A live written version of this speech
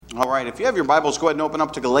All right, if you have your Bibles, go ahead and open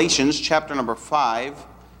up to Galatians chapter number 5.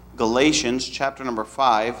 Galatians chapter number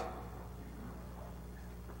 5.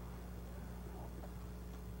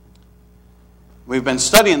 We've been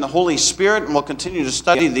studying the Holy Spirit, and we'll continue to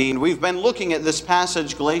study we've been looking at this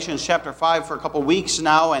passage, Galatians chapter 5, for a couple weeks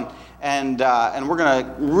now, and we're going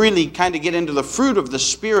to really kind of get into the fruit of the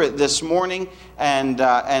Spirit this morning,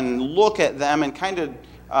 and look at them and kind of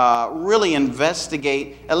really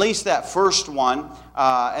investigate at least that first one,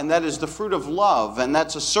 and that is the fruit of love. And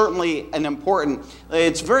that's certainly an important,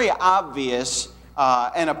 it's very obvious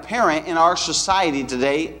and apparent in our society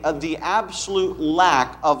today, the absolute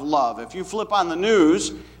lack of love. If you flip on the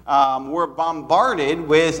news, we're bombarded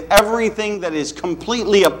with everything that is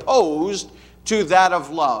completely opposed to that of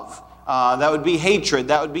love. That would be hatred,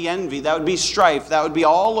 that would be envy, that would be strife, that would be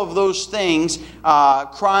all of those things,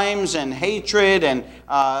 crimes and hatred and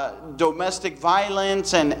domestic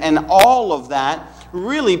violence and all of that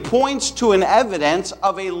really points to an evidence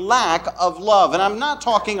of a lack of love. And I'm not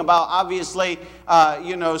talking about, obviously,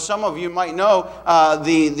 some of you might know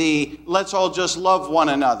the let's all just love one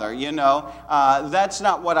another, That's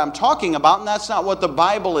not what I'm talking about, and that's not what the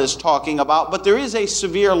Bible is talking about. But there is a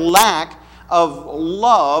severe lack of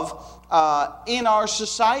love in our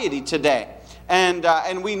society today.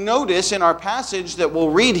 And we notice in our passage that we'll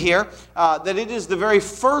read here that it is the very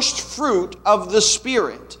first fruit of the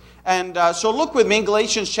Spirit. And so look with me,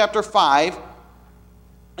 Galatians chapter 5,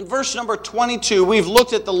 and verse number 22. We've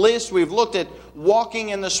looked at the list. We've looked at walking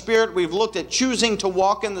in the Spirit. We've looked at choosing to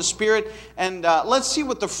walk in the Spirit. And let's see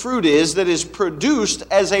what the fruit is that is produced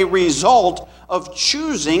as a result of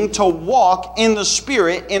choosing to walk in the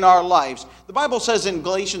Spirit in our lives. The Bible says in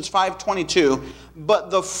Galatians 5:22,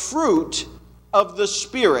 "But the fruit of the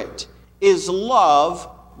Spirit is love,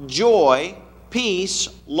 joy, peace,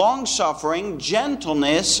 long-suffering,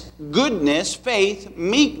 gentleness, goodness, faith,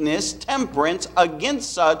 meekness, temperance.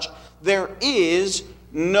 Against such there is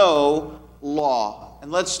no law."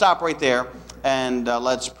 And let's stop right there and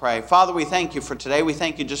let's pray. Father, we thank you for today. We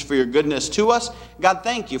thank you just for your goodness to us. God,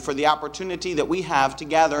 thank you for the opportunity that we have to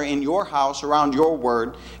gather in your house around your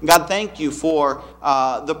word. God, thank you for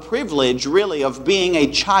the privilege, really, of being a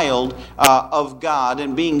child of God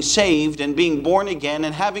and being saved and being born again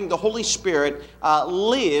and having the Holy Spirit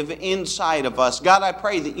live inside of us. God, I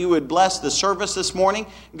pray that you would bless the service this morning.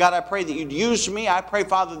 God, I pray that you'd use me. I pray,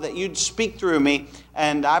 Father, that you'd speak through me.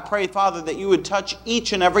 And I pray, Father, that you would touch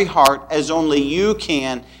each and every heart as only you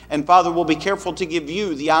can. And, Father, we'll be careful to give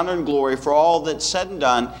you the honor and glory for all that's said and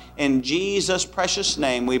done. In Jesus' precious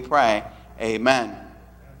name we pray. Amen.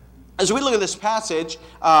 As we look at this passage,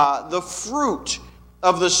 the fruit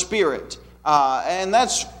of the Spirit, and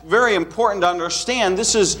that's very important to understand.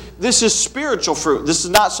 This is spiritual fruit. This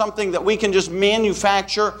is not something that we can just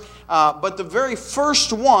manufacture. But the very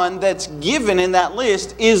first one that's given in that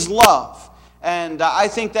list is love. And I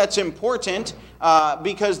think that's important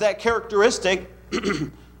because that characteristic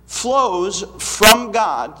flows from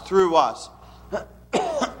God through us.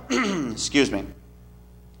 Excuse me.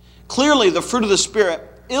 Clearly, the fruit of the Spirit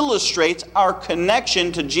illustrates our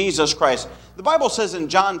connection to Jesus Christ. The Bible says in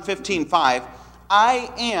John 15:5,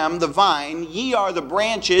 "I am the vine, ye are the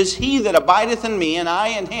branches, he that abideth in me, and I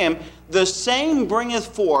in him, the same bringeth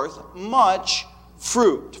forth much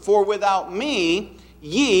fruit. For without me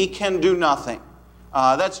ye can do nothing."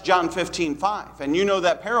 That's John 15:5. And you know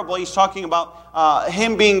that parable. He's talking about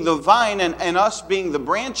him being the vine and us being the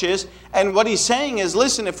branches. And what he's saying is,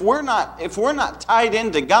 listen, if we're not tied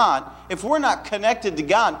into God, if we're not connected to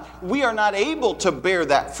God, we are not able to bear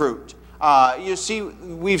that fruit. You see,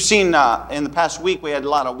 we've seen in the past week we had a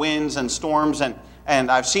lot of winds and storms, and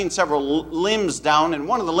I've seen several limbs down. And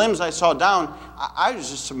one of the limbs I saw down, I was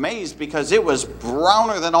just amazed because it was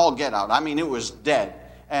browner than all get out. I mean, it was dead.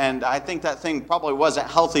 And I think that thing probably wasn't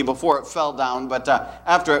healthy before it fell down. But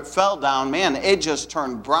after it fell down, man, it just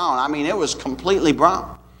turned brown. I mean, it was completely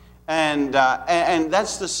brown. And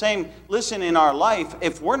that's the same, listen, in our life,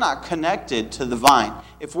 if we're not connected to the vine,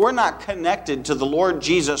 if we're not connected to the Lord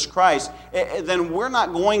Jesus Christ, then we're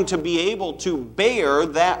not going to be able to bear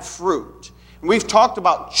that fruit. We've talked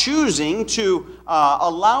about choosing to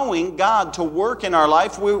allowing God to work in our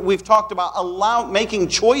life. We've talked about making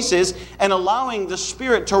choices and allowing the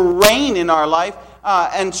Spirit to reign in our life.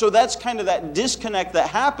 And so that's kind of that disconnect that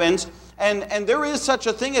happens. And there is such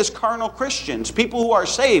a thing as carnal Christians, people who are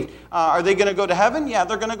saved. Are they going to go to heaven? Yeah,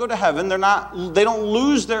 they're going to go to heaven. They don't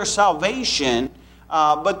lose their salvation.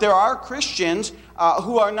 But there are Christians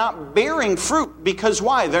who are not bearing fruit. Because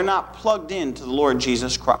why? They're not plugged into the Lord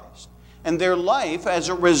Jesus Christ. And their life, as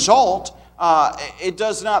a result, it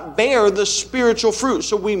does not bear the spiritual fruit.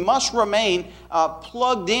 So we must remain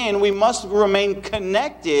plugged in. We must remain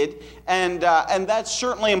connected, and that's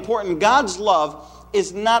certainly important. God's love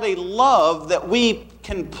is not a love that we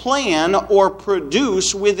can plan or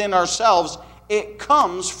produce within ourselves. It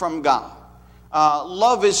comes from God.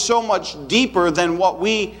 Love is so much deeper than what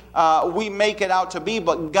we make it out to be,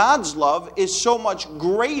 but God's love is so much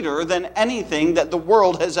greater than anything that the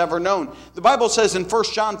world has ever known. The Bible says in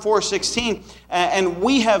 1 John 4:16, and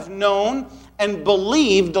we have known and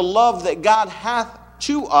believed the love that God hath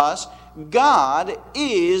to us. God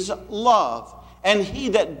is love, and he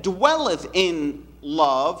that dwelleth in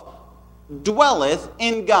love dwelleth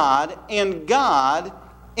in God, and God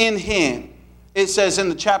in him. It says in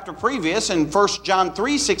the chapter previous, in 1 John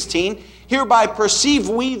 3:16, hereby perceive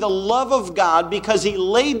we the love of God, because he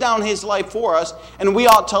laid down his life for us, and we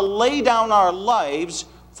ought to lay down our lives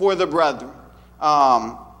for the brethren.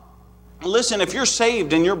 Listen, if you're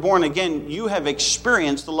saved and you're born again, you have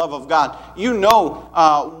experienced the love of God. You know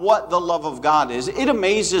what the love of God is. It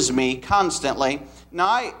amazes me constantly.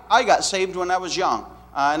 Now, I got saved when I was young,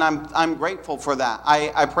 and I'm grateful for that.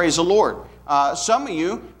 I praise the Lord. Some of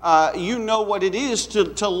you, you know what it is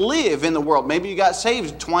to live in the world. Maybe you got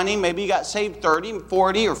saved 20, maybe you got saved 30,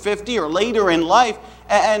 40, or 50, or later in life.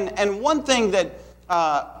 And one thing that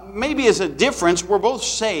maybe is a difference, we're both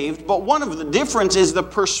saved, but one of the difference is the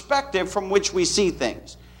perspective from which we see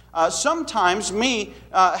things. Sometimes me,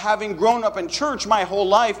 having grown up in church my whole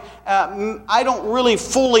life, I don't really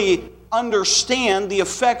fully understand the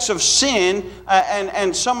effects of sin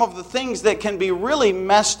and some of the things that can be really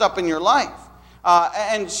messed up in your life.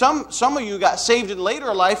 And some of you got saved in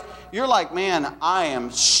later life. You're like, man, I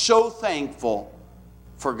am so thankful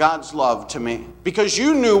for God's love to me, because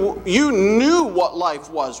you knew what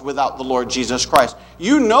life was without the Lord Jesus Christ.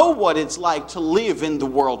 You know what it's like to live in the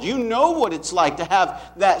world. You know what it's like to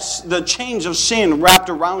have the chains of sin wrapped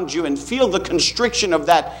around you and feel the constriction of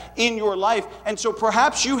that in your life. And so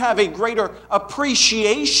perhaps you have a greater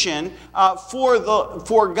appreciation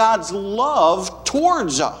for God's love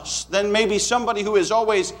towards us than maybe somebody who has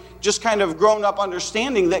always just kind of grown up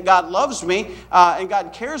understanding that God loves me and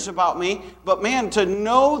God cares about me. But man, to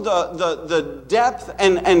know the depth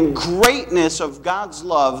and greatness of God's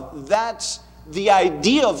love, that's the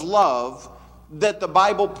idea of love that the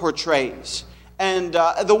Bible portrays. And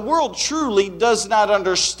the world truly does not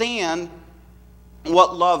understand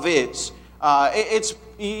what love is.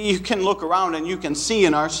 You can look around and you can see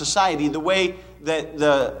in our society the way that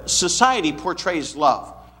the society portrays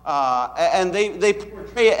love. And they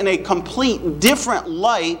portray it in a complete different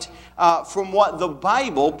light from what the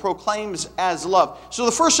Bible proclaims as love. So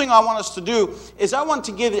the first thing I want us to do is I want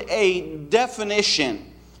to give a definition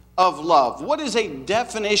of love. What is a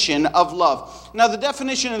definition of love? Now, the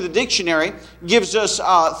definition in the dictionary gives us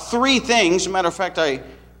three things. As a matter of fact, I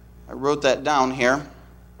wrote that down here.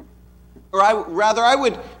 Or I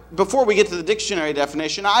would, before we get to the dictionary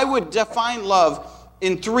definition, I would define love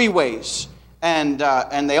in three ways. And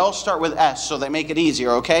they all start with S, so they make it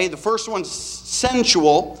easier, okay? The first one's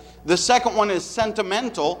sensual, the second one is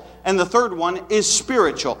sentimental, and the third one is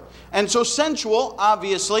spiritual. And so sensual,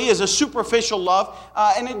 obviously, is a superficial love,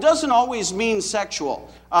 and it doesn't always mean sexual.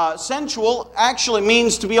 Sensual actually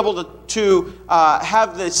means to be able to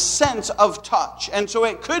have the sense of touch. And so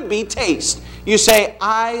it could be taste. You say,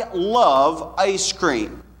 I love ice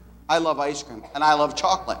cream. I love ice cream, and I love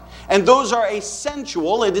chocolate. And those are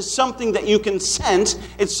sensual. It is something that you can sense.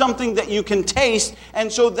 It's something that you can taste. And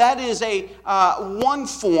so that is one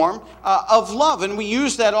form of love, and we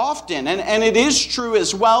use that often. And it is true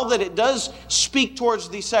as well that it does speak towards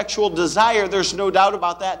the sexual desire. There's no doubt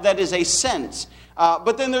about that. That is a sense.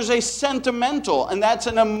 But then there's a sentimental, and that's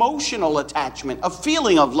an emotional attachment, a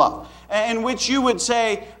feeling of love, in which you would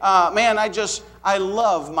say, man, I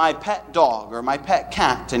love my pet dog or my pet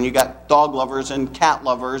cat. And you got dog lovers and cat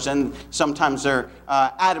lovers, and sometimes they're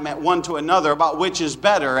adamant one to another about which is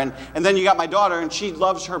better. And then you got my daughter, and she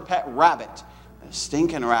loves her pet rabbit, a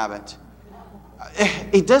stinking rabbit.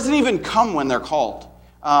 It doesn't even come when they're called.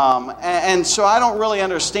 And so I don't really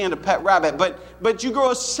understand a pet rabbit, but you grow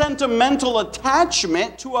a sentimental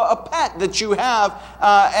attachment to a pet that you have,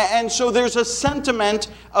 and so there's a sentiment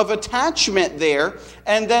of attachment there,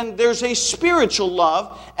 and then there's a spiritual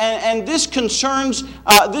love, and this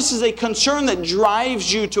is a concern that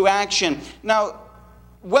drives you to action. Now,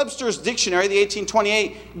 Webster's Dictionary, the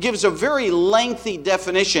 1828, gives a very lengthy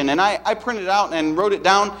definition, and I printed it out and wrote it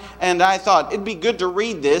down, and I thought it'd be good to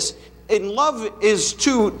read this. in love is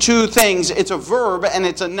two things. It's a verb and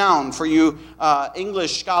it's a noun. For you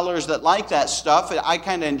English scholars that like that stuff, I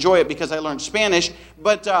kind of enjoy it because I learned Spanish.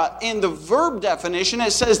 But in the verb definition,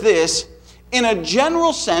 it says this: in a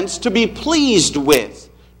general sense, to be pleased with,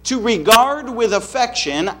 to regard with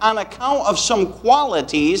affection on account of some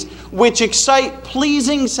qualities which excite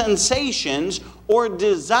pleasing sensations or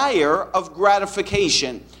desire of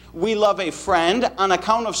gratification. We love a friend on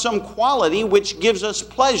account of some quality which gives us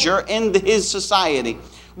pleasure in his society.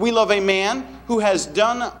 We love a man who has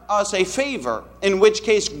done us a favor, in which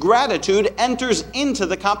case gratitude enters into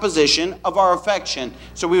the composition of our affection.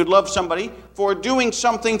 So we would love somebody for doing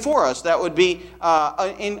something for us. That would be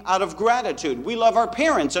out of gratitude. We love our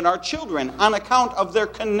parents and our children on account of their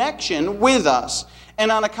connection with us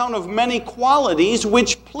and on account of many qualities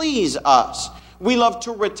which please us. We love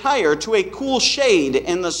to retire to a cool shade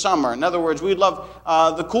in the summer. In other words, we love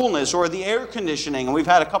the coolness or the air conditioning. And we've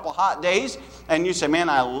had a couple hot days, and you say, man,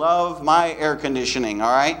 I love my air conditioning,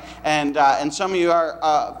 all right? And some of you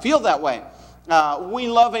feel that way. We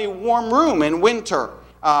love a warm room in winter.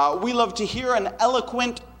 We love to hear an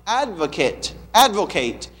eloquent advocate.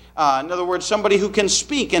 In other words, somebody who can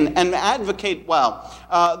speak and advocate well.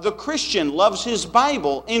 The Christian loves his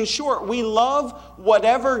Bible. In short, we love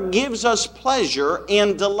whatever gives us pleasure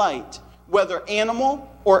and delight, whether animal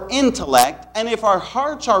or intellect. And if our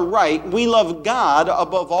hearts are right, we love God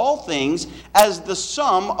above all things as the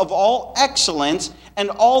sum of all excellence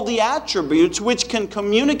and all the attributes which can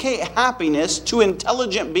communicate happiness to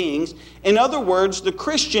intelligent beings. In other words, the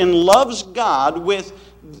Christian loves God with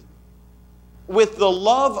the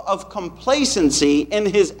love of complacency in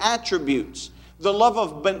his attributes, the love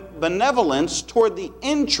of benevolence toward the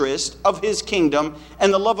interest of his kingdom,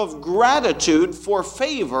 and the love of gratitude for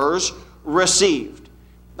favors received.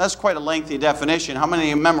 That's quite a lengthy definition. How many of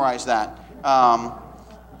you memorized that?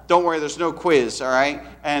 Don't worry, there's no quiz, all right?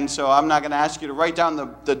 And so I'm not going to ask you to write down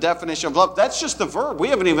the definition of love. That's just the verb. We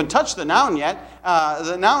haven't even touched the noun yet.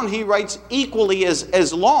 The noun he writes equally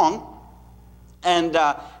as long, and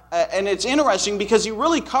it's interesting because he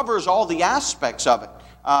really covers all the aspects of it.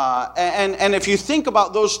 And if you think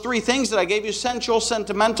about those three things that I gave you, sensual,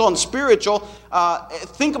 sentimental, and spiritual,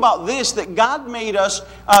 think about this, that God made us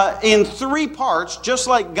in three parts, just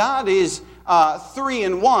like God is three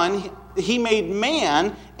in one. He made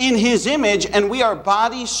man in his image, and we are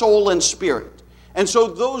body, soul, and spirit. And so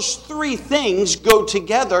those three things go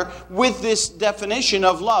together with this definition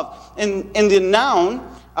of love. In the noun,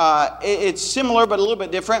 it's similar but a little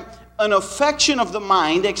bit different. An affection of the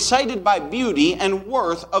mind excited by beauty and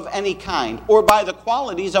worth of any kind, or by the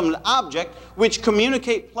qualities of an object which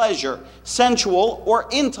communicate pleasure, sensual or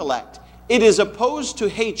intellect. It is opposed to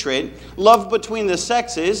hatred. Love between the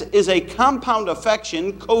sexes is a compound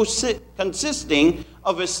affection consisting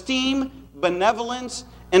of esteem, benevolence,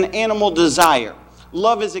 and animal desire.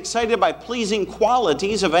 Love is excited by pleasing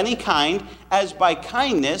qualities of any kind, as by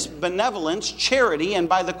kindness, benevolence, charity, and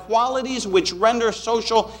by the qualities which render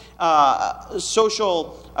social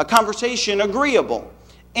conversation agreeable.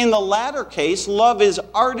 In the latter case, love is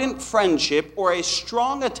ardent friendship or a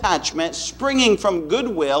strong attachment springing from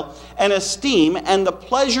goodwill and esteem and the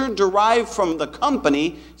pleasure derived from the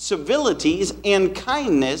company, civilities, and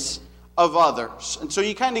kindness of others. And so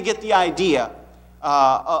you kind of get the idea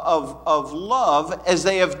of love as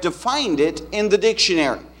they have defined it in the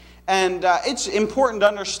dictionary. And it's important to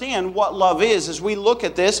understand what love is as we look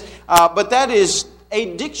at this, but that is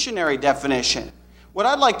a dictionary definition. What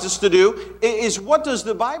I'd like us to do is, what does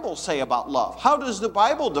the Bible say about love? How does the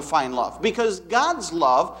Bible define love? Because God's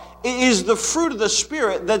love is the fruit of the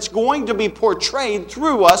Spirit that's going to be portrayed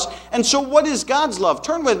through us. And so what is God's love?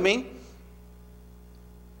 Turn with me.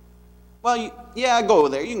 Well, yeah, go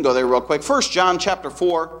there. You can go there real quick. 1 John chapter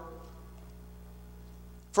 4.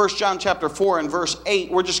 1 John chapter 4 and verse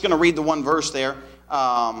 8. We're just going to read the one verse there.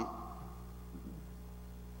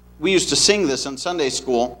 We used to sing this in Sunday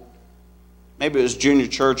school. Maybe it was junior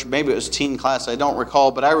church. Maybe it was teen class. I don't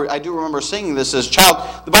recall. But I do remember singing this as a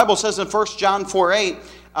child. The Bible says in 1 John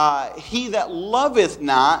 4:8, he that loveth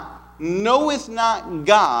not knoweth not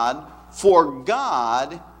God, for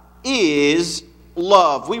God is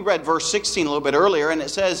love. We read verse 16 a little bit earlier, and it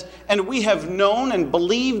says, and we have known and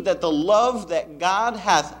believed that the love that God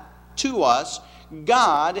hath to us,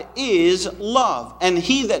 God is love. And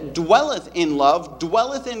he that dwelleth in love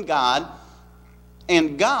dwelleth in God,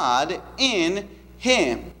 and God in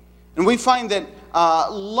him. And we find that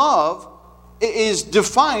love is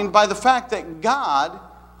defined by the fact that God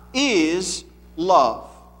is love.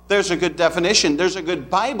 There's a good definition. There's a good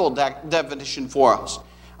Bible definition for us.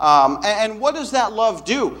 And what does that love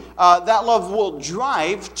do? That love will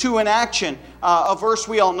drive to an action. A verse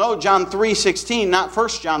we all know, John 3:16, not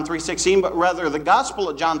 1 John 3:16, but rather the Gospel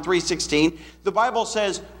of John 3:16. The Bible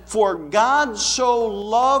says, "For God so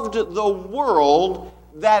loved the world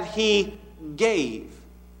that He gave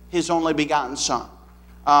His only begotten Son."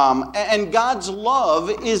 And God's love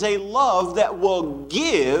is a love that will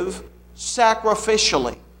give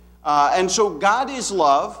sacrificially. And so God is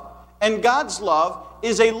love, and God's love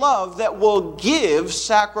is a love that will give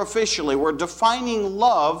sacrificially. We're defining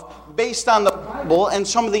love based on the Bible and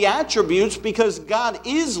some of the attributes because God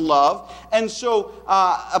is love. And so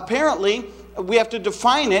apparently we have to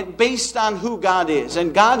define it based on who God is.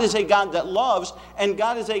 And God is a God that loves, and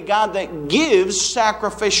God is a God that gives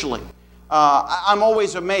sacrificially. I'm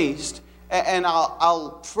always amazed, and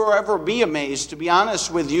I'll forever be amazed, to be honest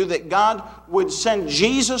with you, that God would send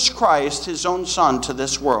Jesus Christ, His own Son, to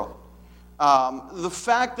this world. The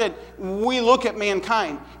fact that we look at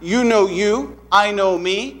mankind, you know you, I know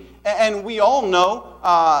me, and we all know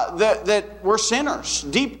that we're sinners.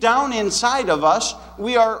 Deep down inside of us,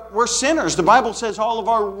 we're sinners. The Bible says all of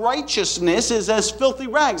our righteousness is as filthy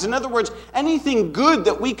rags. In other words, anything good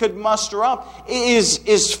that we could muster up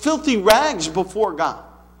is filthy rags before God.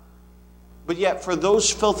 But yet for those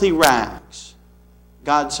filthy rags,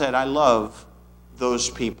 God said, I love those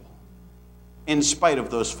people. In spite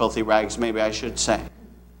of those filthy rags, maybe I should say.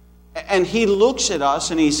 And He looks at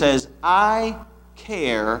us and He says, I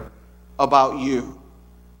care about you.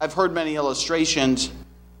 I've heard many illustrations,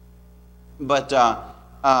 but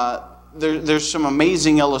there's some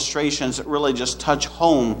amazing illustrations that really just touch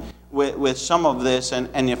home with some of this.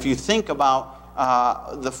 And if you think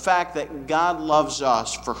about the fact that God loves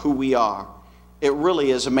us for who we are, it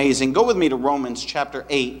really is amazing. Go with me to Romans chapter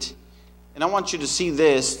 8. And I want you to see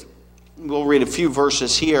this. We'll read a few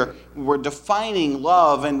verses here. We're defining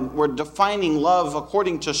love, and we're defining love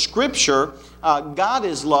according to Scripture. God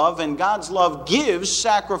is love, and God's love gives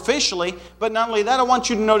sacrificially. But not only that, I want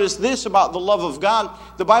you to notice this about the love of God.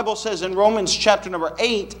 The Bible says in Romans chapter number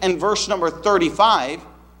 8 and verse number 35,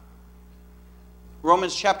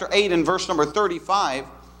 Romans chapter 8 and verse number 35,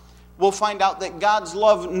 we'll find out that God's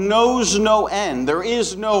love knows no end. There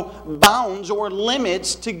is no bounds or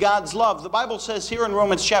limits to God's love. The Bible says here in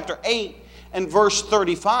Romans chapter 8 and verse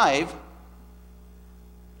 35,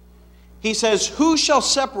 He says, Who shall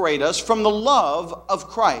separate us from the love of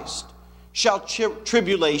Christ? Shall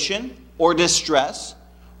tribulation or distress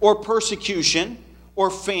or persecution or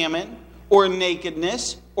famine or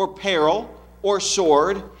nakedness or peril or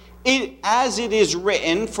sword? As it is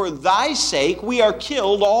written, for thy sake we are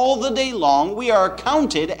killed all the day long. We are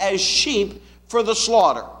accounted as sheep for the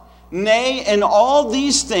slaughter. Nay, in all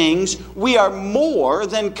these things we are more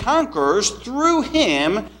than conquerors through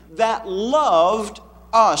Him that loved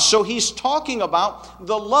us. So he's talking about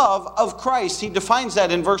the love of Christ. He defines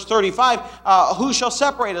that in verse 35. Who shall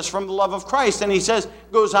separate us from the love of Christ? And he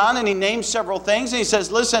goes on and he names several things. And he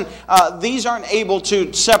says, listen, these aren't able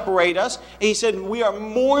to separate us. He said, we are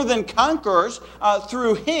more than conquerors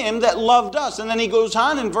through Him that loved us. And then he goes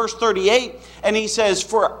on in verse 38 and he says,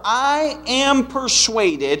 for I am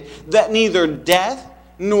persuaded that neither death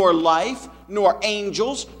nor life, nor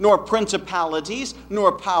angels, nor principalities,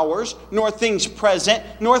 nor powers, nor things present,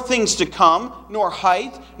 nor things to come, nor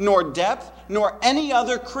height, nor depth, nor any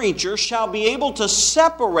other creature shall be able to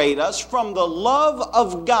separate us from the love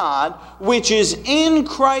of God, which is in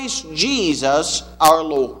Christ Jesus our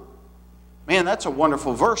Lord. Man, that's a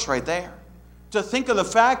wonderful verse right there. To think of the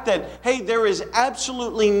fact that, hey, there is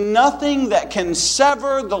absolutely nothing that can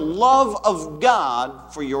sever the love of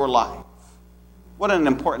God for your life. What an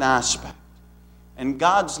important aspect. And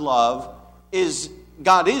God's love is,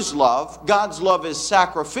 God is love. God's love is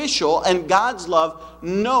sacrificial. And God's love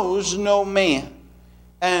knows no man.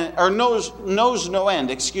 Knows no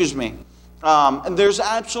end, excuse me. And there's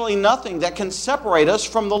absolutely nothing that can separate us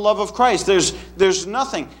from the love of Christ. There's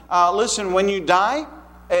nothing. Listen, when you die,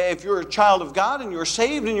 if you're a child of God and you're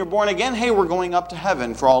saved and you're born again, hey, we're going up to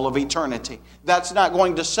heaven for all of eternity. That's not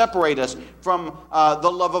going to separate us from the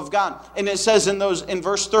love of God. And it says in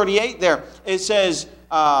verse 38 there, it says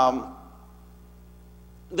that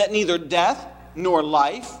neither death, nor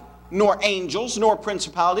life, nor angels, nor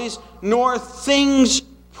principalities, nor things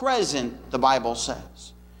present, the Bible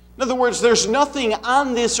says. In other words, there's nothing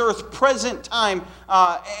on this earth, present time,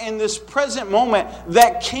 in this present moment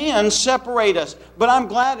that can separate us. But I'm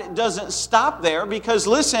glad it doesn't stop there because,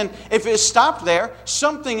 listen, if it stopped there,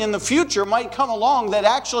 something in the future might come along that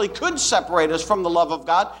actually could separate us from the love of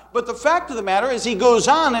God. But the fact of the matter is he goes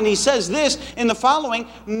on and he says this in the following,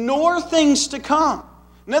 nor things to come.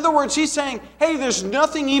 In other words, he's saying, hey, there's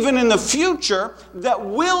nothing even in the future that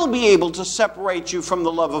will be able to separate you from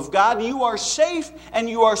the love of God. You are safe and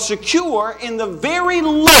you are secure in the very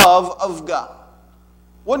love of God.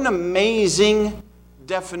 What an amazing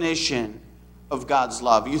definition of God's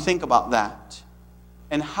love. You think about that.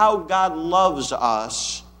 And how God loves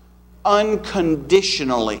us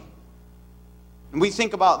unconditionally. And we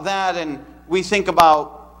think about that, and we think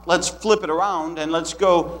about, let's flip it around and let's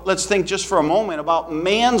think just for a moment about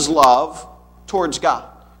man's love towards God.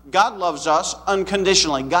 God loves us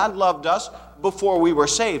unconditionally. God loved us before we were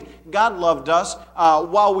saved. God loved us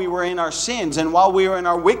while we were in our sins and while we were in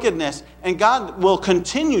our wickedness. And God will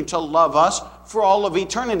continue to love us for all of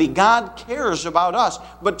eternity. God cares about us.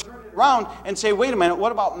 But turn it around and say, wait a minute,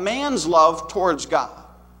 what about man's love towards God?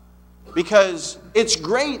 Because it's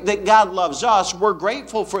great that God loves us. We're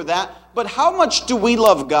grateful for that. But how much do we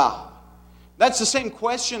love God? That's the same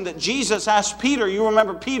question that Jesus asked Peter. You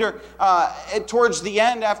remember Peter towards the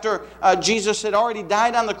end after Jesus had already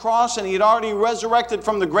died on the cross and he had already resurrected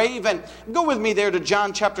from the grave. And go with me there to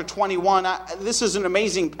John chapter 21. This is an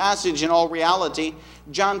amazing passage in all reality.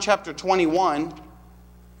 John chapter 21.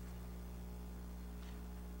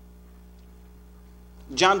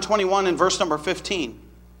 John 21 and verse number 15.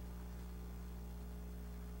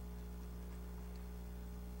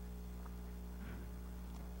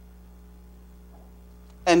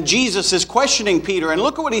 And Jesus is questioning Peter. And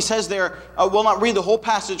look at what he says there. We'll not read the whole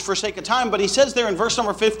passage for sake of time, but he says there in verse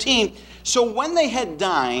number 15, so when they had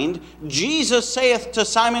dined, Jesus saith to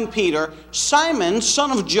Simon Peter, Simon,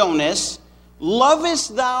 son of Jonas,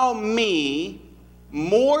 lovest thou me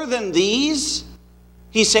more than these?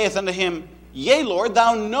 He saith unto him, Yea, Lord,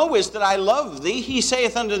 thou knowest that I love thee. He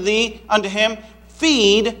saith unto him,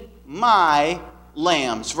 Feed my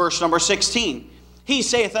lambs. Verse number 16. He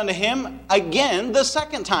saith unto him again the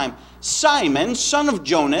second time, Simon, son of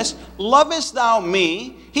Jonas, lovest thou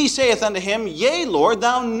me? He saith unto him, Yea, Lord,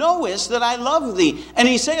 thou knowest that I love thee. And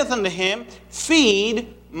he saith unto him,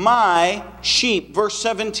 Feed my sheep. Verse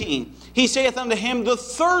 17. He saith unto him the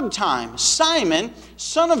third time, Simon,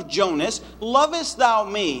 son of Jonas, lovest thou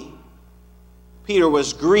me? Peter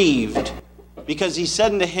was grieved because he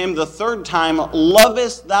said unto him the third time,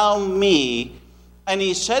 Lovest thou me? And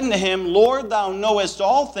he said unto him, Lord, thou knowest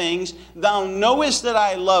all things. Thou knowest that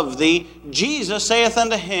I love thee. Jesus saith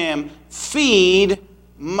unto him, Feed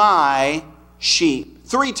my sheep.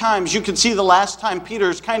 3 times you can see the last time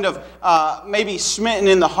Peter's kind of maybe smitten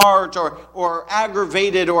in the heart or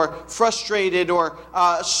aggravated or frustrated or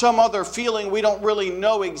some other feeling. We don't really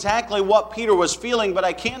know exactly what Peter was feeling, but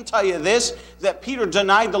I can tell you this, that Peter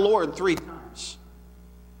denied the Lord 3 times.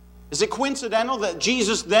 Is it coincidental that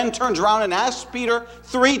Jesus then turns around and asks Peter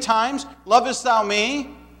 3 times, Lovest thou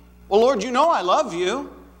me? Well, Lord, you know I love you.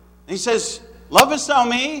 And he says, Lovest thou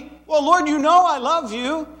me? Well, Lord, you know I love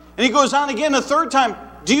you. And he goes on again a 3rd time,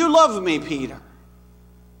 Do you love me, Peter?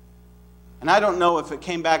 And I don't know if it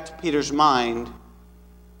came back to Peter's mind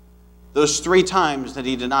those 3 times that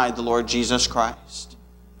he denied the Lord Jesus Christ.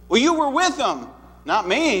 Well, you were with him. Not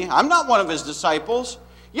me. I'm not one of his disciples.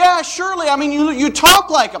 Yeah, surely. I mean, you talk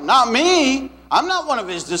like him. Not me. I'm not one of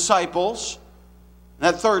his disciples. And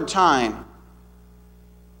that 3rd time.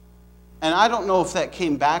 And I don't know if that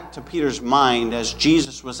came back to Peter's mind as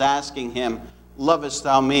Jesus was asking him, Lovest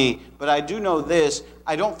thou me? But I do know this.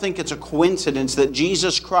 I don't think it's a coincidence that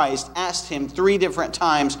Jesus Christ asked him 3 different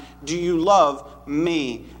times, Do you love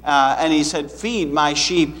me? And he said, Feed my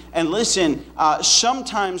sheep. And listen,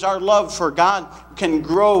 sometimes our love for God can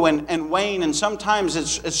grow and wane, and sometimes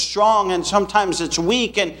it's strong and sometimes it's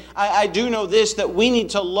weak. And I do know this, that we need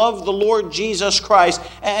to love the Lord Jesus Christ.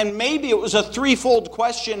 And maybe it was a 3-fold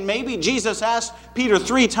question. Maybe Jesus asked Peter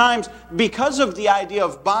 3 times because of the idea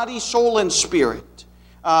of body, soul, and spirit.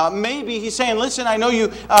 Maybe he's saying, listen, I know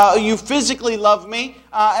you physically love me.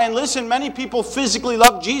 And listen, many people physically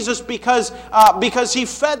love Jesus because he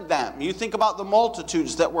fed them. You think about the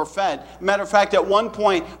multitudes that were fed. Matter of fact, at one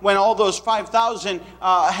point, when all those 5,000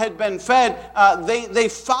 had been fed, they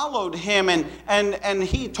followed him. And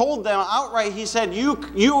he told them outright, he said,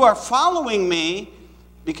 you are following me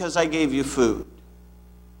because I gave you food.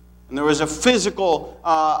 And there was a physical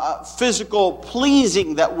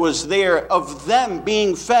pleasing that was there of them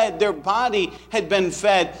being fed. Their body had been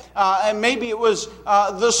fed. And maybe it was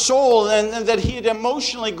the soul, and that he had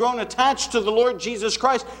emotionally grown attached to the Lord Jesus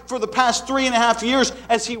Christ for the past 3.5 years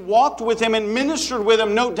as he walked with him and ministered with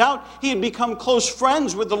him. No doubt he had become close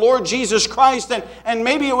friends with the Lord Jesus Christ. And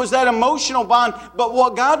maybe it was that emotional bond. But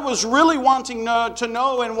what God was really wanting to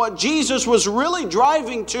know, and what Jesus was really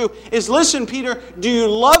driving to, is, listen, Peter, do you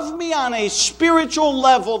love me me on a spiritual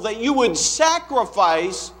level that you would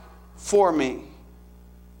sacrifice for me,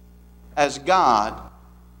 as God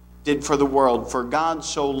did for the world. For God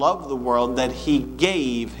so loved the world that he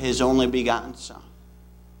gave his only begotten Son.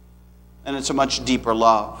 And it's a much deeper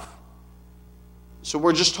love. So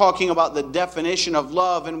we're just talking about the definition of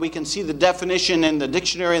love, and we can see the definition in the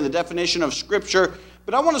dictionary and the definition of Scripture.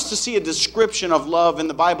 But I want us to see a description of love in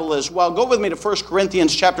the Bible as well. Go with me to 1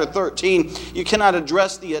 Corinthians chapter 13. You cannot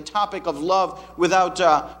address the topic of love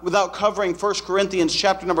without covering 1 Corinthians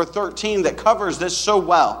chapter number 13 that covers this so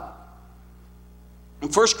well. In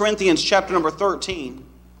 1 Corinthians chapter number 13,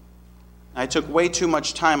 I took way too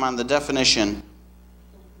much time on the definition.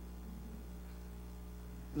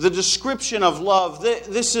 The description of love,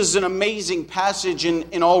 this is an amazing passage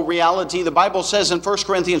in all reality. The Bible says in 1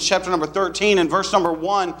 Corinthians chapter number 13 and verse number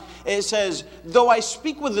 1, it says, "Though I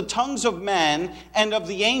speak with the tongues of men and of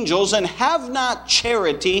the angels and have not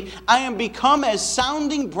charity, I am become as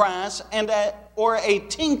sounding brass or a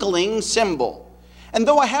tinkling cymbal. And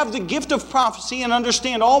though I have the gift of prophecy and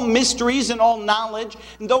understand all mysteries and all knowledge,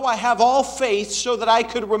 and though I have all faith so that I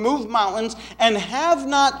could remove mountains and have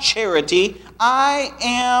not charity, I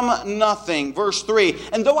am nothing." Verse 3,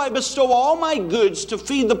 "And though I bestow all my goods to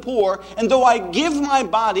feed the poor, and though I give my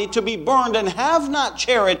body to be burned and have not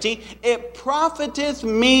charity, it profiteth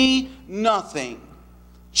me nothing.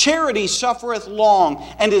 Charity suffereth long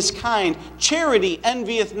and is kind. Charity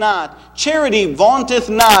envieth not. Charity vaunteth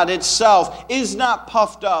not itself, is not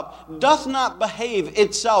puffed up, doth not behave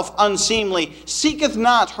itself unseemly, seeketh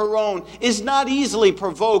not her own, is not easily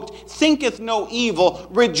provoked, thinketh no evil,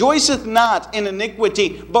 rejoiceth not in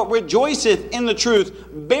iniquity, but rejoiceth in the truth,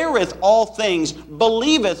 beareth all things,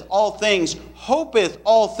 believeth all things, hopeth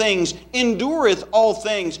all things, endureth all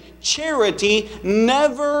things. Charity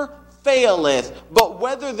never faileth. But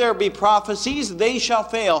whether there be prophecies, they shall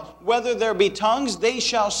fail. Whether there be tongues, they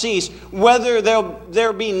shall cease. Whether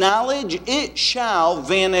there be knowledge, it shall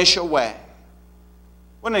vanish away."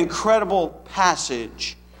 What an incredible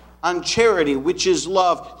passage on charity, which is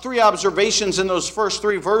love. 3 observations in those first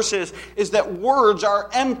 3 verses is that words are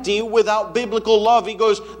empty without biblical love. He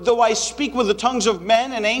goes, "Though I speak with the tongues of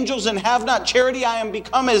men and angels and have not charity, I am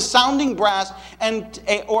become as sounding brass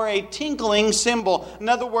or a tinkling cymbal." In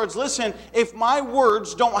other words, listen, if my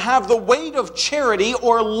words don't have the weight of charity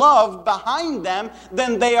or love behind them,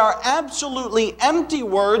 then they are absolutely empty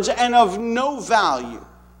words and of no value.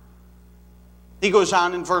 He goes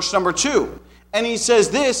on in verse number 2. And he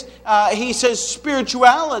says this, he says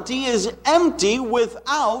spirituality is empty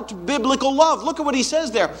without biblical love. Look at what he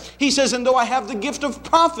says there. He says, "And though I have the gift of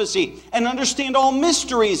prophecy and understand all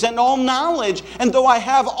mysteries and all knowledge, and though I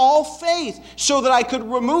have all faith so that I could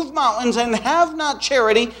remove mountains and have not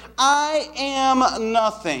charity, I am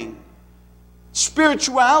nothing."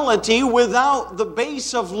 Spirituality without the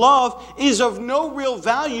base of love is of no real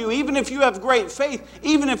value, even if you have great faith,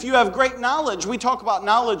 even if you have great knowledge. We talk about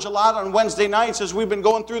knowledge a lot on Wednesday nights as we've been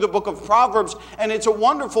going through the book of Proverbs, and it's a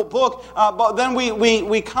wonderful book, but then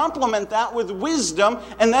we complement that with wisdom,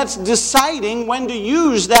 and that's deciding when to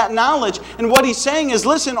use that knowledge. And what he's saying is,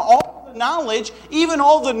 listen, all the knowledge, even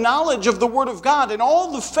all the knowledge of the Word of God and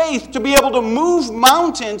all the faith to be able to move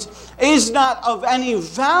mountains is not of any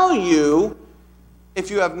value if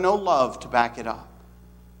you have no love to back it up.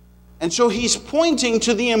 And so he's pointing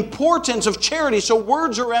to the importance of charity. So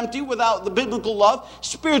words are empty without the biblical love.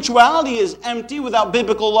 Spirituality is empty without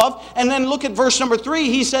biblical love. And then look at verse number 3.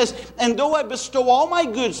 He says, "And though I bestow all my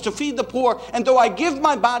goods to feed the poor, and though I give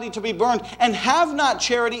my body to be burned, and have not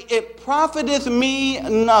charity, it profiteth me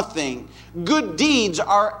nothing." Good deeds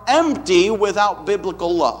are empty without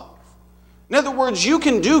biblical love. In other words, you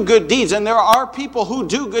can do good deeds, and there are people who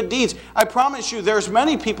do good deeds. I promise you, there's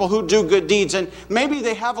many people who do good deeds, and maybe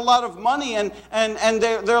they have a lot of money, and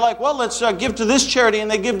they're like, well, let's give to this charity,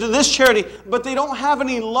 and they give to this charity, but they don't have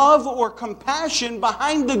any love or compassion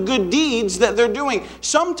behind the good deeds that they're doing.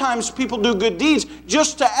 Sometimes people do good deeds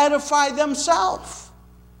just to edify themselves.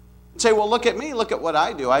 Say, well, look at me, look at what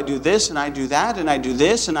I do. I do this, and I do that, and I do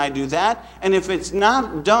this, and I do that. And if it's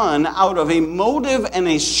not done out of a motive and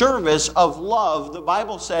a service of love, the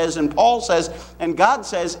Bible says, and Paul says, and God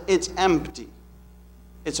says, it's empty.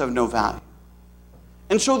 It's of no value.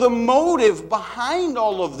 And so the motive behind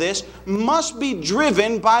all of this must be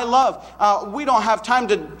driven by love. We don't have time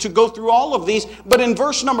to go through all of these, but in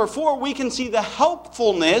verse number 4, we can see the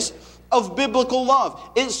helpfulness of biblical love.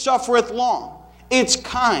 It suffereth long. It's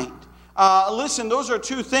kind. Listen, those are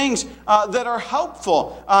 2 things that are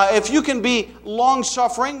helpful. If you can be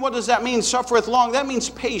long-suffering, what does that mean, suffereth long? That means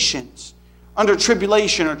patience. under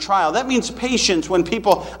tribulation or trial. That means patience when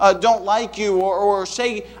people don't like you or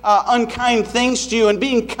say unkind things to you. And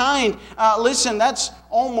being kind, listen, that's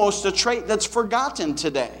almost a trait that's forgotten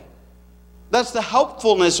today. That's the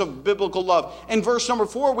helpfulness of biblical love. In verse number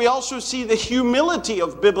 4, we also see the humility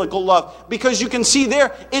of biblical love, because you can see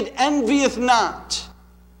there, it envieth not.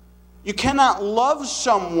 You cannot love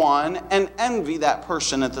someone and envy that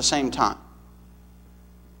person at the same time.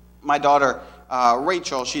 My daughter,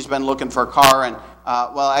 Rachel, she's been looking for a car, and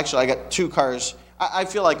actually I got 2 cars. I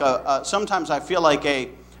feel like sometimes I feel like a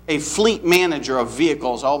fleet manager of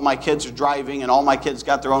vehicles. All my kids are driving, and all my kids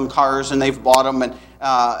got their own cars, and they've bought them. And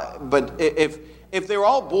but if they were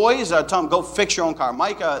all boys, I'd tell them, go fix your own car.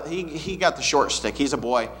 Micah, he got the short stick. He's a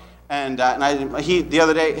boy, and the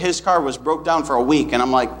other day his car was broke down for a week, and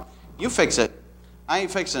I'm like, you fix it. I ain't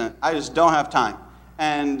fixing it. I just don't have time.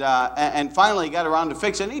 And finally he got around to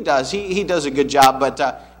fix it, and he does. He does a good job, but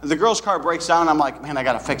the girl's car breaks down, and I'm like, man, I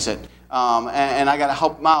got to fix it. And I got to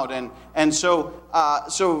help them out. And so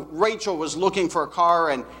Rachel was looking for a car,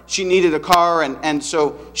 and she needed a car, and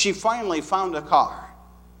so she finally found a car.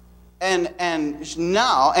 And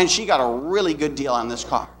she got a really good deal on this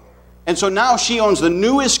car. And so now she owns the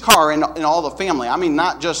newest car in all the family. I mean,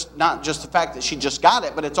 not just the fact that she just got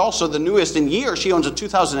it, but it's also the newest in years. She owns a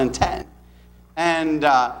 2010. And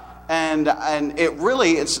it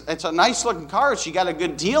really, it's a nice looking car. She got a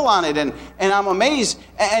good deal on it, and I'm amazed.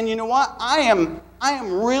 And you know what? I am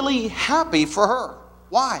really happy for her.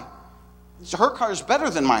 Why? Her car is better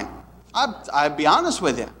than mine. I'd be honest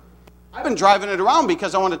with you. I've been driving it around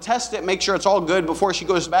because I want to test it, make sure it's all good before she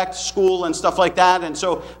goes back to school and stuff like that. And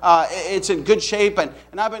so it's in good shape. And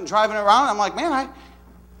I've been driving it around. I'm like, man,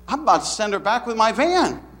 I'm about to send her back with my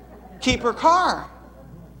van. Keep her car.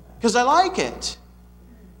 Because I like it.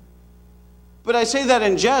 But I say that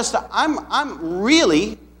in jest. I'm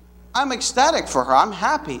ecstatic for her. I'm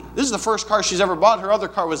happy. This is the first car she's ever bought. Her other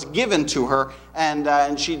car was given to her,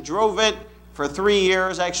 and she drove it for 3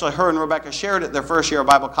 years. Actually, her and Rebecca shared it their first year of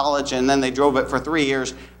Bible college, and then they drove it for 3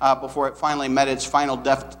 years before it finally met its final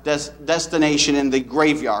destination in the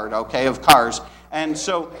graveyard, of cars. And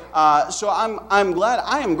so I'm glad.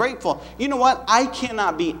 I am grateful. You know what? I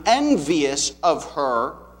cannot be envious of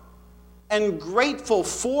her and grateful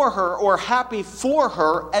for her or happy for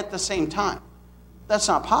her at the same time. That's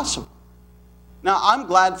not possible. Now, I'm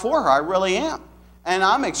glad for her. I really am. And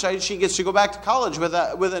I'm excited she gets to go back to college with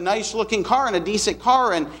a nice looking car and a decent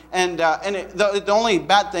car. The only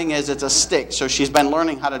bad thing is it's a stick. So she's been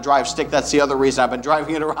learning how to drive stick. That's the other reason I've been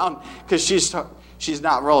driving it around, because she's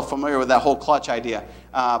not real familiar with that whole clutch idea.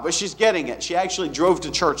 But she's getting it. She actually drove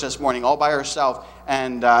to church this morning all by herself.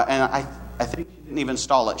 And I think she didn't even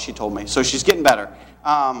install it, she told me. So she's getting better.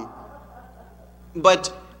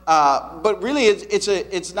 But really,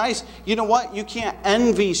 it's nice. You know what? You can't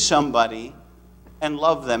envy somebody and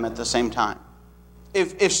love them at the same time.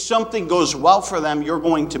 If something goes well for them, you're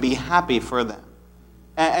going to be happy for them.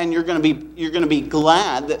 And you're going to be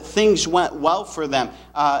glad that things went well for them.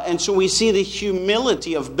 And so we see the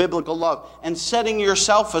humility of biblical love and setting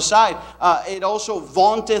yourself aside. It also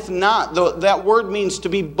vaunteth not. That word means to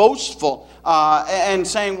be boastful and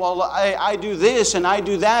saying, well, I do this and I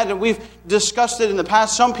do that. And we've discussed it in the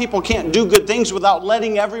past. Some people can't do good things without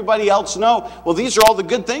letting everybody else know, well, these are all the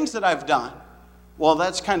good things that I've done. Well,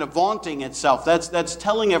 that's kind of vaunting itself. That's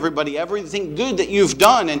telling everybody everything good that you've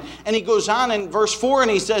done. And he goes on in verse 4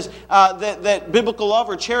 and he says that biblical love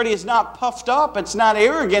or charity is not puffed up. It's not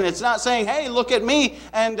arrogant. It's not saying, hey, look at me,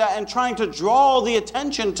 and trying to draw the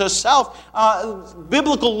attention to self.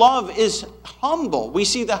 Biblical love is humble. We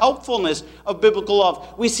see the helpfulness of biblical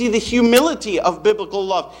love. We see the humility of biblical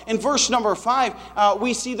love. In verse number 5,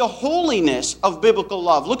 we see the holiness of biblical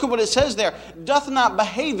love. Look at what it says there. Doth not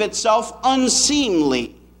behave itself unseemly.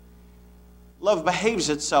 Love behaves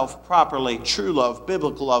itself properly. True love,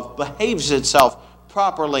 biblical love, behaves itself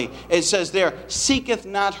properly. It says there, seeketh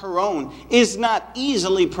not her own, is not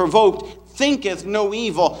easily provoked, thinketh no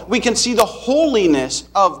evil. We can see the holiness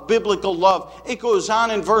of biblical love. It goes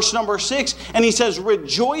on in verse number 6, and he says,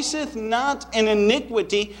 rejoiceth not in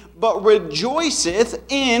iniquity, but rejoiceth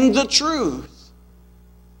in the truth.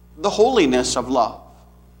 The holiness of love.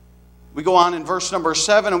 We go on in verse number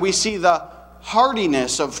 7, and we see the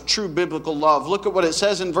hardiness of true biblical love. Look at what it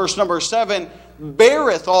says in verse number 7.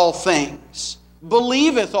 Beareth all things,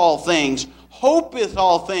 believeth all things, hopeth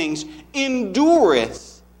all things,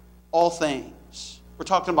 endureth all things. We're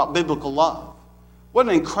talking about biblical love. What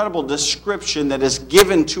an incredible description that is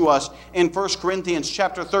given to us in 1 Corinthians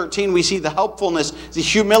chapter 13. We see the helpfulness, the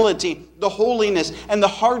humility, the holiness, and the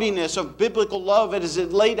hardiness of biblical love as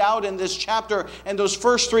it laid out in this chapter. And those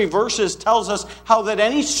first 3 verses tells us how that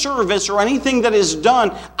any service or anything that is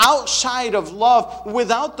done outside of love,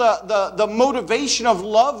 without the motivation of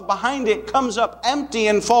love behind it, comes up empty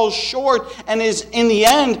and falls short and is in the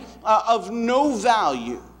end of no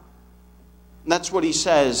value. And that's what he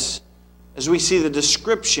says as we see the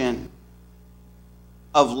description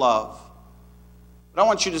of love. But I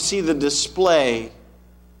want you to see the display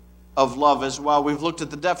of love as well. We've looked at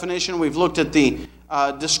the definition, we've looked at the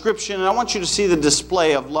description, and I want you to see the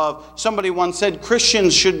display of love. Somebody once said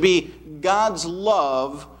Christians should be God's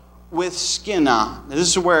love with skin on. This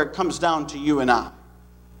is where it comes down to you and I.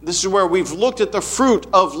 This is where we've looked at the fruit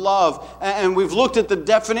of love, and we've looked at the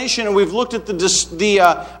definition, and we've looked at the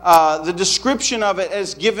description of it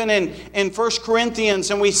as given in 1 Corinthians,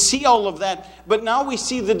 and we see all of that. But now we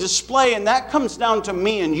see the display, and that comes down to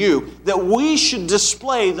me and you, that we should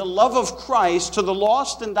display the love of Christ to the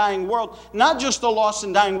lost and dying world. Not just the lost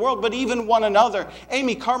and dying world, but even one another.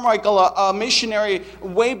 Amy Carmichael, a missionary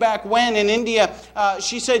way back when in India,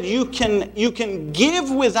 she said, you can give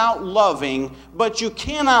without loving, but you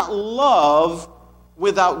cannot love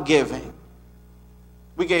without giving.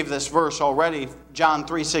 We gave this verse already, John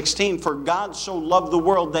 3:16. For God so loved the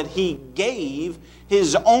world that he gave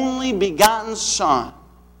his only begotten Son,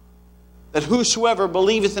 that whosoever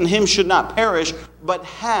believeth in him should not perish, but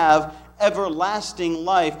have everlasting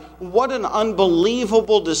life. What an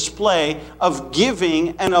unbelievable display of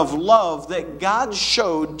giving and of love that God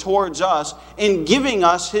showed towards us in giving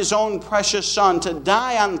us his own precious Son to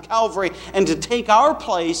die on Calvary and to take our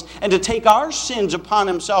place and to take our sins upon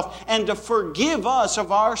himself and to forgive us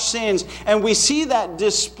of our sins. And we see that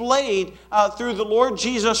displayed through the Lord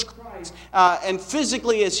Jesus Christ and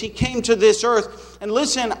physically as he came to this earth. And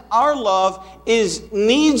listen, our love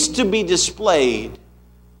needs to be displayed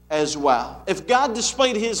as well. If God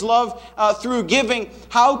displayed his love through giving,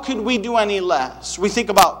 how could we do any less? We think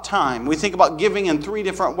about time. We think about giving in 3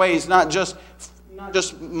 different ways, not just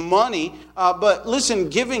money, but listen,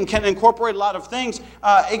 giving can incorporate a lot of things.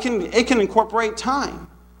 It can incorporate time.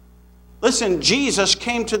 Listen, Jesus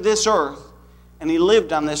came to this earth, and he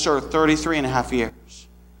lived on this earth 33 and a half years,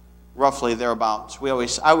 roughly thereabouts.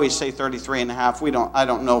 I always say 33 and a half. I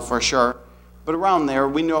don't know for sure, but around there,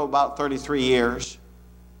 we know about 33 years.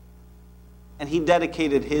 And he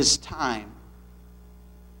dedicated his time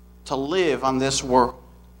to live on this world.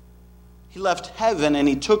 He left heaven and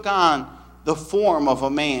he took on the form of a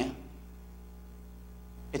man.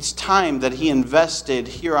 It's time that he invested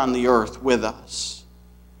here on the earth with us.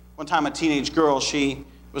 One time a teenage girl, it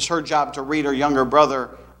was her job to read her younger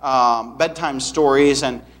brother bedtime stories,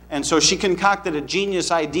 and so she concocted a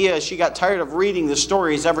genius idea. She got tired of reading the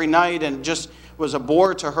stories every night and just was a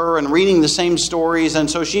bore to her and reading the same stories. And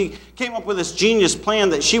so she came up with this genius plan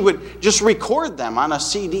that she would just record them on a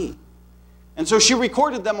CD. And so she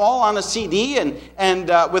recorded them all on a CD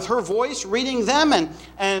and with her voice reading them.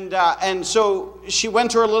 And so she went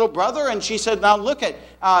to her little brother and she said, now look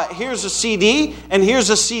here's a CD and here's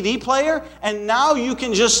a CD player. And now you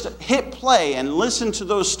can just hit play and listen to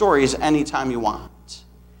those stories anytime you want.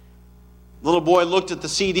 The little boy looked at the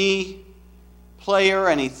CD player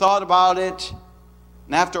and he thought about it.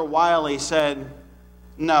 And after a while he said,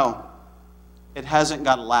 no, it hasn't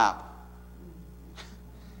got a lap.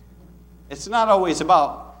 It's not always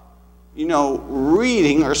about,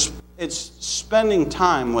 reading, or it's spending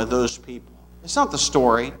time with those people. It's not the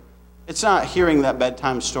story. It's not hearing that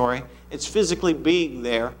bedtime story. It's physically being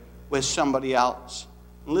there with somebody else.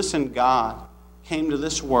 Listen, God came to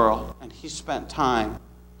this world and he spent time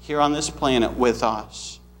here on this planet with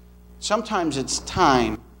us. Sometimes it's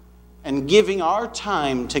time and giving our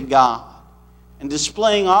time to God and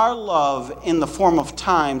displaying our love in the form of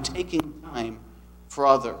time, taking time for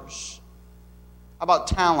others. How about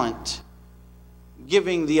talent?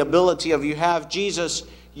 Giving the ability of Jesus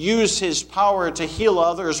used his power to heal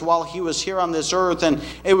others while he was here on this earth, and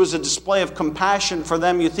it was a display of compassion for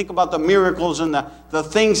them. You think about the miracles and the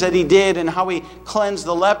things that he did and how he cleansed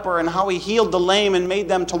the leper and how he healed the lame and made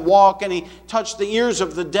them to walk, and he touched the ears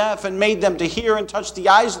of the deaf and made them to hear, and touched the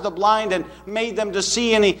eyes of the blind and made them to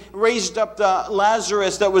see, and he raised up the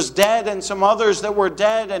Lazarus that was dead and some others that were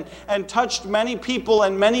dead and touched many people,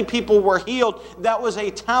 and many people were healed. That was a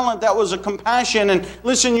talent, that was a compassion. And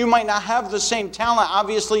listen, you might not have the same talent.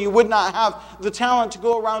 Obviously, you would not have the talent to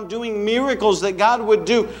go around doing miracles that God would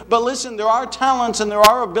do. But listen, there are talents and there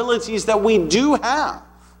are abilities that we do have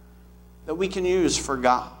that we can use for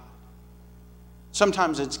God.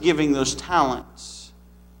 Sometimes it's giving those talents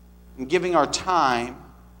and giving our time,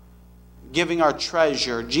 giving our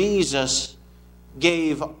treasure. Jesus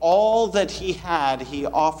gave all that he had. He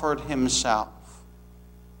offered himself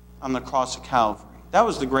on the cross of Calvary. That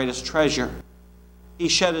was the greatest treasure. He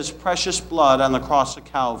shed his precious blood on the cross of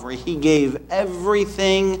Calvary. He gave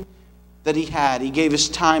everything that he had. He gave his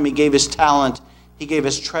time. He gave his talent. He gave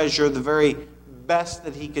his treasure, the very best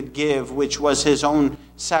that he could give, which was his own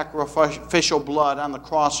sacrificial blood on the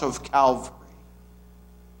cross of Calvary.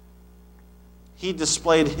 He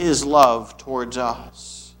displayed his love towards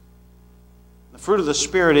us. The fruit of the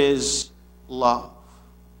Spirit is love.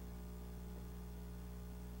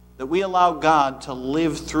 That we allow God to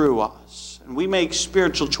live through us. And we make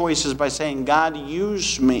spiritual choices by saying, God,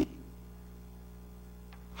 use me.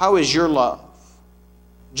 How is your love?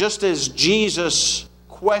 Just as Jesus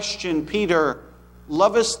questioned Peter,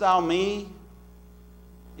 lovest thou me?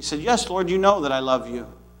 He said, yes, Lord, you know that I love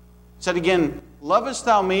you. He said again, lovest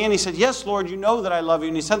thou me? And he said, yes, Lord, you know that I love you.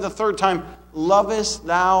 And he said the third time, lovest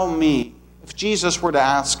thou me? If Jesus were to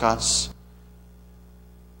ask us,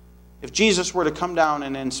 if Jesus were to come down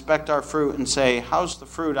and inspect our fruit and say, how's the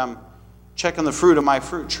fruit? I'm checking the fruit of my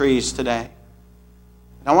fruit trees today.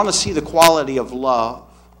 And I want to see the quality of love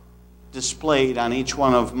displayed on each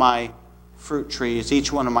one of my fruit trees,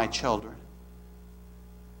 each one of my children.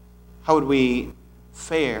 How would we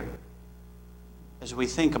fare as we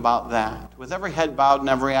think about that? With every head bowed and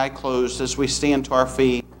every eye closed as we stand to our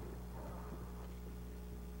feet.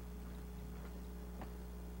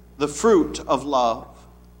 The fruit of love.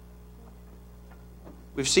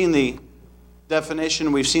 We've seen the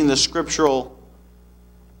definition, we've seen the scriptural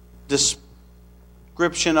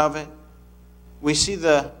description of it. We see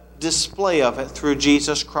the display of it through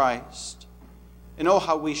Jesus Christ. And oh,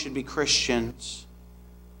 how we should be Christians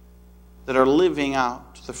that are living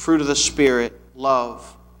out the fruit of the Spirit,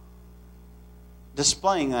 love,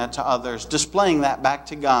 displaying that to others, displaying that back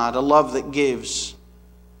to God, a love that gives,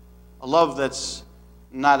 a love that's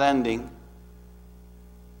not ending.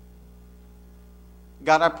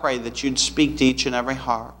 God, I pray that you'd speak to each and every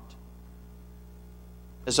heart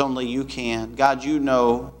as only you can. God, you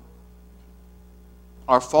know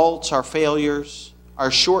our faults, our failures, our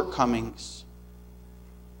shortcomings.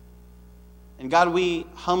 And God, we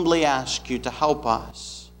humbly ask you to help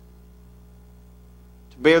us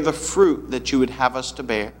to bear the fruit that you would have us to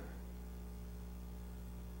bear.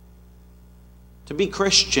 To be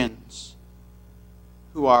Christians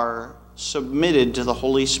who are submitted to the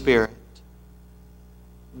Holy Spirit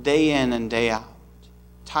day in and day out,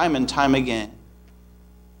 time and time again.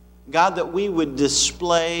 God, that we would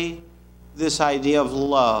display this idea of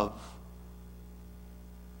love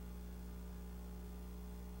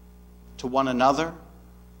to one another,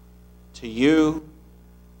 to you,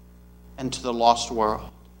 and to the lost world.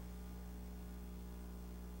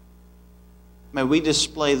 May we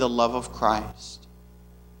display the love of Christ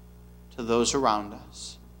to those around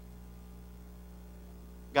us.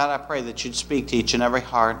 God, I pray that you'd speak to each and every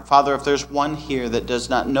heart. Father, if there's one here that does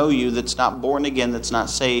not know you, that's not born again, that's not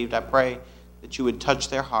saved, I pray that you would touch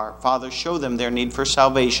their heart. Father, show them their need for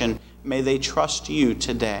salvation. May they trust you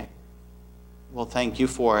today. Well, thank you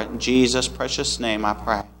for it. In Jesus' precious name, I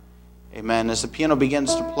pray. Amen. As the piano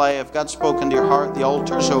begins to play, if God's spoken to your heart, the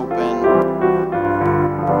altar's open.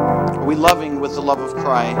 Are we loving with the love of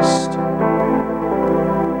Christ?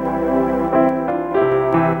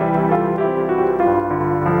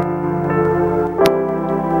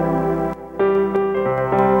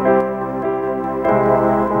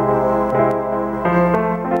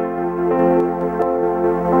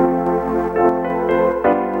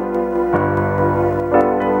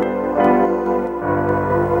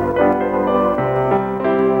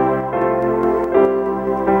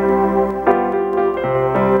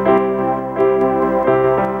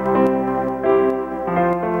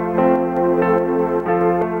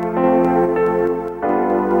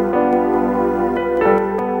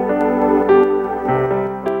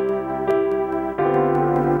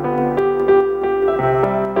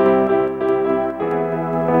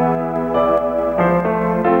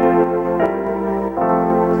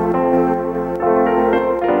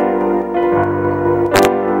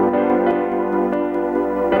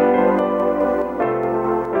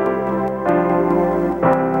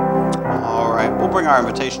 Our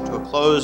invitation to a close.